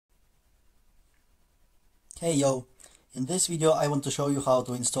Hey yo, in this video I want to show you how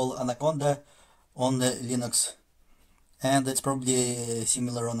to install Anaconda on the Linux, and it's probably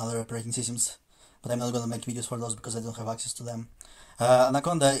similar on other operating systems, but I'm not gonna make videos for those because I don't have access to them.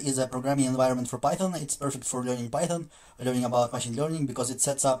 Anaconda is a programming environment for Python. It's perfect for learning Python, learning about machine learning, because it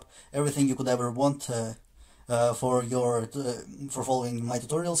sets up everything you could ever want for following my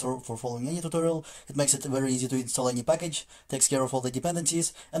tutorials or for following any tutorial. It makes it very easy to install any package, takes care of all the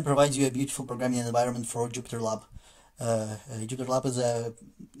dependencies, and provides you a beautiful programming environment for Jupyter Lab. Jupyter Lab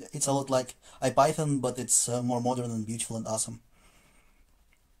it's a lot like IPython, but it's more modern and beautiful and awesome.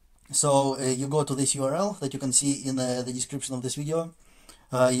 So you go to this URL that you can see in the description of this video.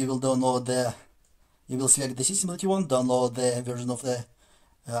 You will select the system that you want, download the version of the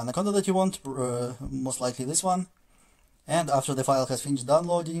Anaconda that you want, most likely this one, and after the file has finished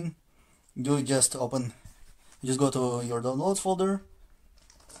downloading, you just go to your downloads folder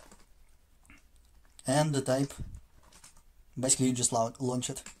and basically you just launch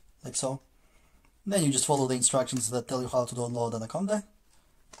it like so. Then you just follow the instructions that tell you how to download Anaconda,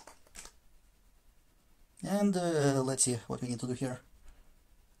 and let's see what we need to do here.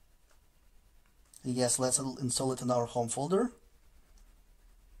 Yes, let's install it in our home folder.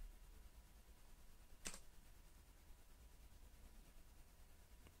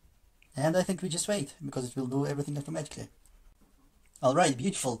 And I think we just wait, because it will do everything automatically. Alright,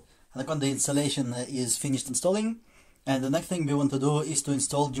 beautiful. Anaconda installation is finished installing, and the next thing we want to do is to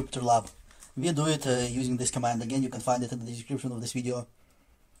install Jupyter Lab. We do it using this command. Again, you can find it in the description of this video.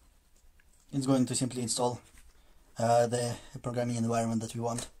 It's going to simply install the programming environment that we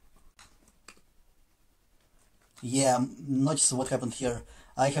want. Yeah, notice what happened here.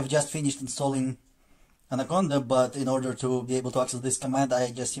 I have just finished installing Anaconda, but in order to be able to access this command,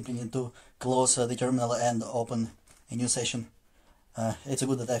 I just simply need to close the terminal and open a new session. It's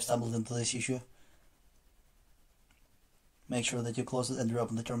good that I've stumbled into this issue. Make sure that you close it and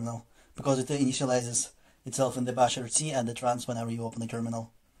reopen the terminal, because it initializes itself in the bash RC and it runs whenever you open the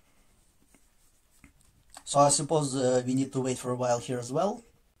terminal. So I suppose we need to wait for a while here as well.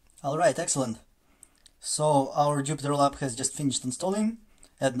 Alright, excellent. So our Jupyter Lab has just finished installing.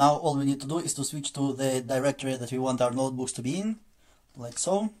 And now all we need to do is to switch to the directory that we want our notebooks to be in, like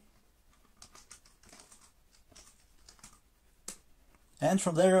so. And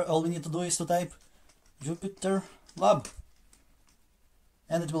from there, all we need to do is to type Jupyter Lab,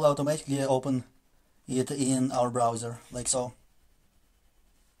 and it will automatically open it in our browser, like so.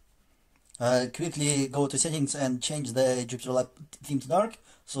 Quickly go to settings and change the Jupyter Lab theme to dark,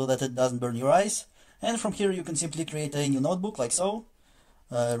 so that it doesn't burn your eyes. And from here you can simply create a new notebook, like so.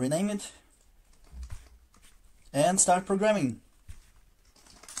 Rename it and start programming.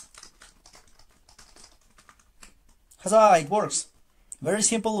 Huzzah, it works! Very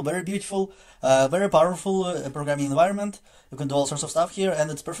simple, very beautiful, very powerful programming environment. You can do all sorts of stuff here, and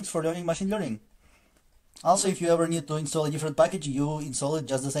it's perfect for learning machine learning. Also, if you ever need to install a different package, you install it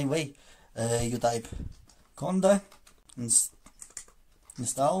just the same way. You type conda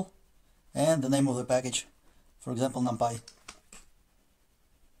install and the name of the package, for example numpy.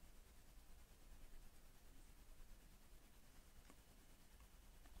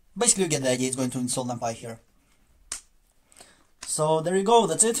 Basically, you get the idea. It's going to install NumPy here. So there you go,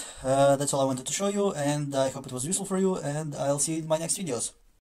 that's it. That's all I wanted to show you, and I hope it was useful for you, and I'll see you in my next videos.